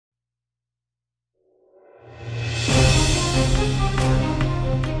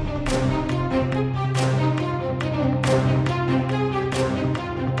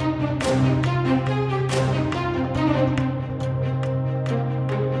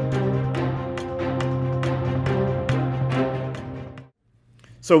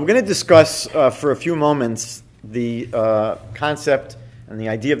So we're going to discuss for a few moments the concept and the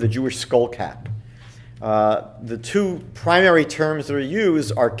idea of the Jewish skull cap. The two primary terms that are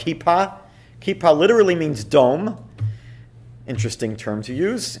used are kippah. Kippah literally means dome. Interesting term to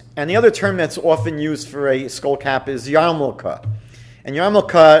use. And the other term that's often used for a skull cap is yarmulkah. And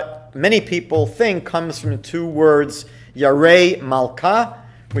yarmulkah, many people think, comes from the two words yarmulkah,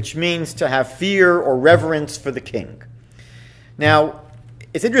 which means to have fear or reverence for the king. Now,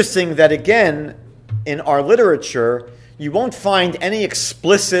 it's interesting that, again, in our literature, you won't find any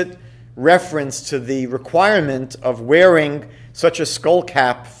explicit reference to the requirement of wearing such a skull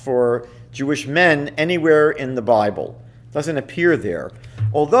cap for Jewish men anywhere in the Bible. It doesn't appear there.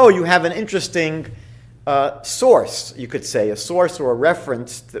 Although you have an interesting source, you could say, a source or a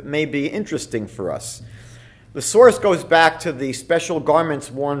reference that may be interesting for us. The source goes back to the special garments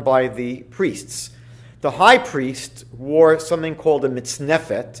worn by the priests. The high priest wore something called a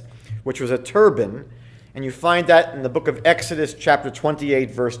mitznefet, which was a turban, and you find that in the book of Exodus, chapter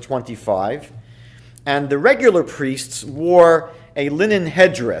 28, verse 25. And the regular priests wore a linen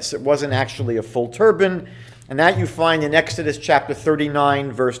headdress. It wasn't actually a full turban, and that you find in Exodus, chapter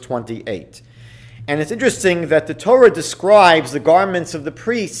 39, verse 28. And it's interesting that the Torah describes the garments of the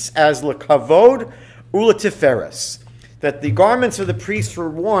priests as lekavod ulatiferes, that the garments of the priests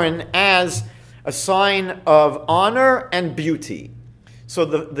were worn as a sign of honor and beauty. So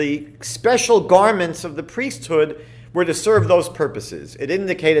the special garments of the priesthood were to serve those purposes. It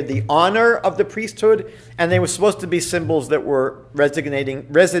indicated the honor of the priesthood, and they were supposed to be symbols that were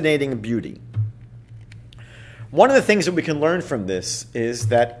resonating beauty. One of the things that we can learn from this is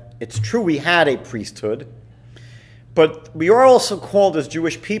that it's true we had a priesthood, but we are also called as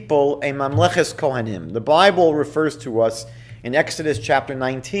Jewish people a mamleches kohanim. The Bible refers to us in Exodus chapter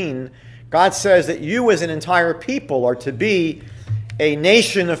 19. God says that you as an entire people are to be a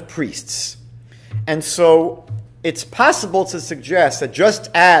nation of priests. And so it's possible to suggest that just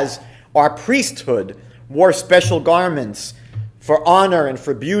as our priesthood wore special garments for honor and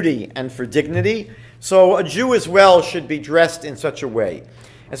for beauty and for dignity, so a Jew as well should be dressed in such a way.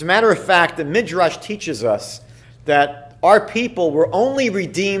 As a matter of fact, the Midrash teaches us that our people were only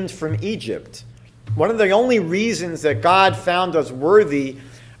redeemed from Egypt. One of the only reasons that God found us worthy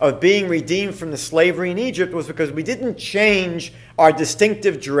of being redeemed from the slavery in Egypt was because we didn't change our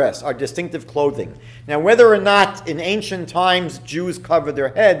distinctive dress, our distinctive clothing. Now, whether or not in ancient times Jews covered their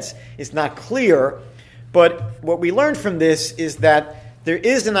heads is not clear, but what we learn from this is that there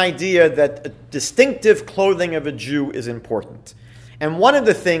is an idea that a distinctive clothing of a Jew is important. And one of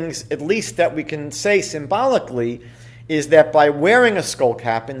the things, at least that we can say symbolically, is that by wearing a skull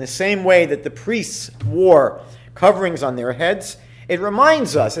cap in the same way that the priests wore coverings on their heads, it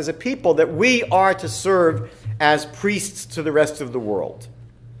reminds us as a people that we are to serve as priests to the rest of the world.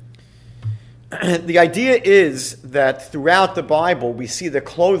 The idea is that throughout the Bible we see that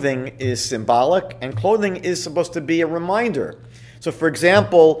clothing is symbolic and clothing is supposed to be a reminder. So for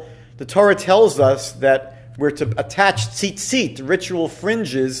example, the Torah tells us that we're to attach tzitzit, ritual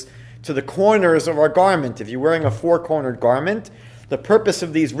fringes, to the corners of our garment. If you're wearing a four-cornered garment, the purpose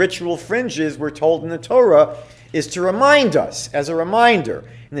of these ritual fringes, we're told in the Torah, is to remind us, as a reminder.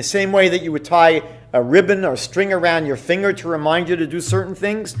 In the same way that you would tie a ribbon or string around your finger to remind you to do certain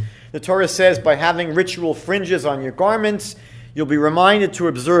things, the Torah says by having ritual fringes on your garments, you'll be reminded to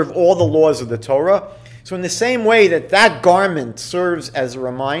observe all the laws of the Torah. So in the same way that that garment serves as a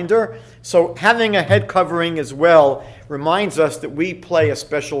reminder, so having a head covering as well reminds us that we play a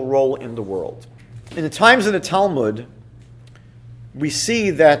special role in the world. In the times of the Talmud, we see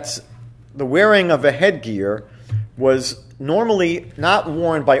that the wearing of a headgear was normally not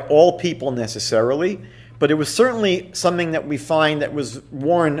worn by all people necessarily, but it was certainly something that we find that was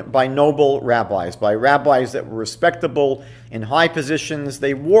worn by noble rabbis, by rabbis that were respectable in high positions.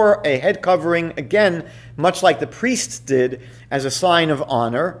 They wore a head covering, again, much like the priests did, as a sign of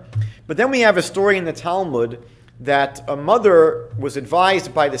honor. But then we have a story in the Talmud that a mother was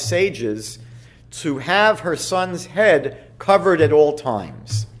advised by the sages to have her son's head covered at all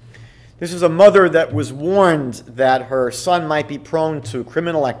times. This is a mother that was warned that her son might be prone to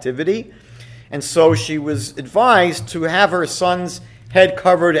criminal activity, and so she was advised to have her son's head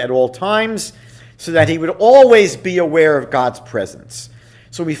covered at all times so that he would always be aware of God's presence.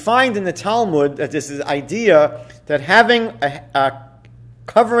 So we find in the Talmud that this is the idea that having a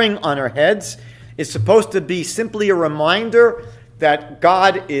covering on our heads is supposed to be simply a reminder that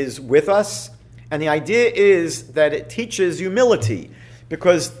God is with us, and the idea is that it teaches humility,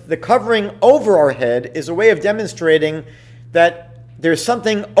 because the covering over our head is a way of demonstrating that there's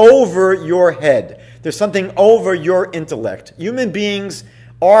something over your head. There's something over your intellect. Human beings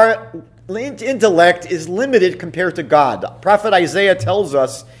our intellect is limited compared to God. Prophet Isaiah tells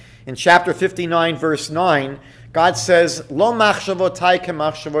us in chapter 59, verse 9, God says, Lo machshavotai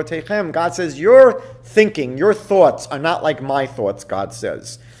kemachshavotechem. God says, your thinking, your thoughts are not like my thoughts, God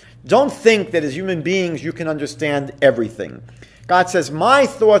says. Don't think that as human beings you can understand everything. God says, my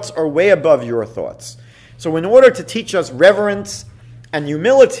thoughts are way above your thoughts. So in order to teach us reverence and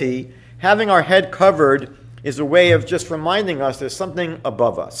humility, having our head covered is a way of just reminding us there's something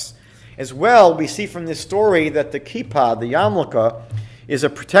above us. As well, we see from this story that the kippah, the yarmulkah, is a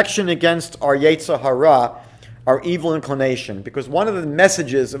protection against our yetzer hara, our evil inclination. Because one of the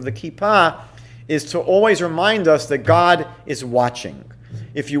messages of the kippah is to always remind us that God is watching.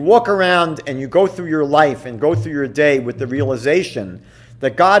 If you walk around and you go through your life and go through your day with the realization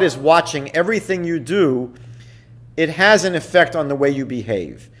that God is watching everything you do, it has an effect on the way you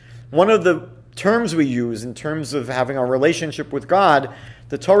behave. One of the terms we use in terms of having a relationship with God,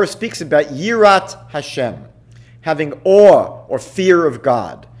 the Torah speaks about yirat Hashem, having awe or fear of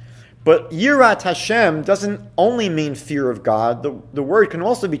God. But yirat Hashem doesn't only mean fear of God. The word can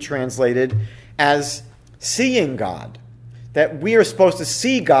also be translated as seeing God. That we are supposed to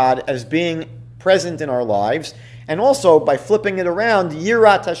see God as being present in our lives. And also, by flipping it around,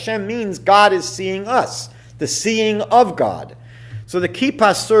 yirat Hashem means God is seeing us, the seeing of God. So the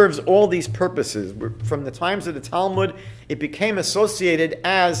kippah serves all these purposes. From the times of the Talmud, it became associated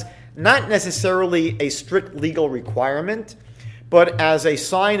as not necessarily a strict legal requirement, but as a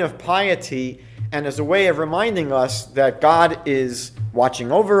sign of piety and as a way of reminding us that God is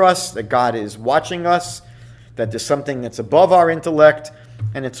watching over us, that God is watching us, that there's something that's above our intellect,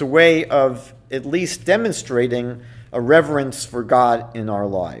 and it's a way of at least demonstrating a reverence for God in our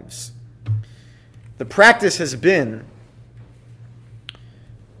lives. The practice has been,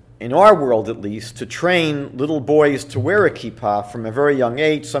 in our world at least, to train little boys to wear a kippah from a very young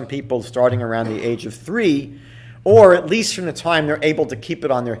age, some people starting around the age of 3, or at least from the time they're able to keep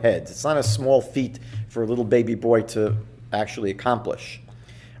it on their heads. It's not a small feat for a little baby boy to actually accomplish.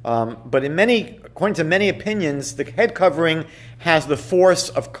 But according to many opinions, the head covering has the force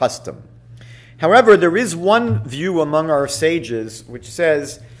of custom. However, there is one view among our sages which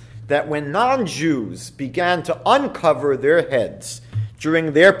says that when non-Jews began to uncover their heads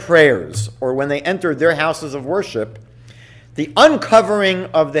during their prayers or when they entered their houses of worship, the uncovering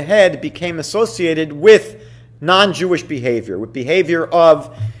of the head became associated with non-Jewish behavior, with behavior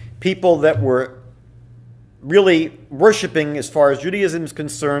of people that were really worshiping, as far as Judaism is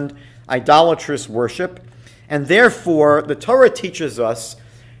concerned, idolatrous worship. And therefore, the Torah teaches us,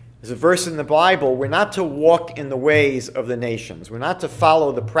 there's a verse in the Bible, we're not to walk in the ways of the nations. We're not to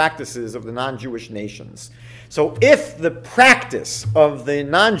follow the practices of the non-Jewish nations. So if the practice of the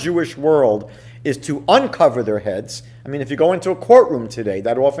non-Jewish world is to uncover their heads, I mean, if you go into a courtroom today,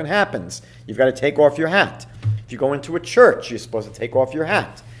 that often happens. You've got to take off your hat. If you go into a church, you're supposed to take off your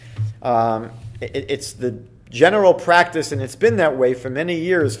hat. It's the general practice, and it's been that way for many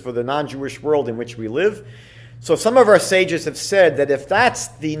years for the non-Jewish world in which we live. So some of our sages have said that if that's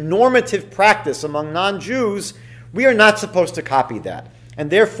the normative practice among non-Jews, we are not supposed to copy that. And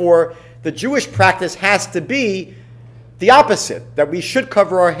therefore, the Jewish practice has to be the opposite, that we should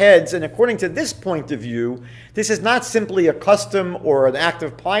cover our heads. And according to this point of view, this is not simply a custom or an act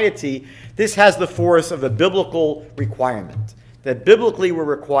of piety. This has the force of a biblical requirement, that biblically we're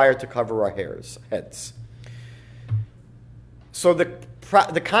required to cover our heads. So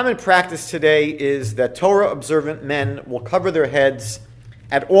the common practice today is that Torah-observant men will cover their heads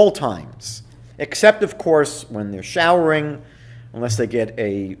at all times, except, of course, when they're showering, unless they get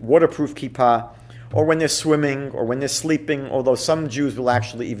a waterproof kippah, or when they're swimming, or when they're sleeping, although some Jews will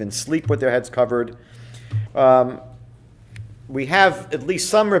actually even sleep with their heads covered. We have at least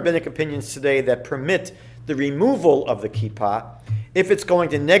some rabbinic opinions today that permit the removal of the kippah if it's going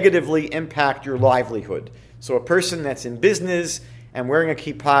to negatively impact your livelihood. So a person that's in business and wearing a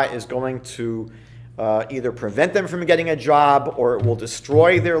kippah is going to either prevent them from getting a job, or it will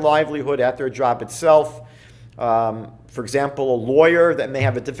destroy their livelihood at their job itself. For example, a lawyer that may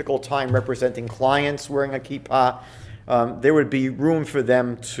have a difficult time representing clients wearing a kippah, there would be room for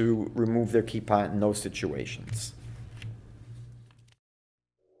them to remove their kippah in those situations.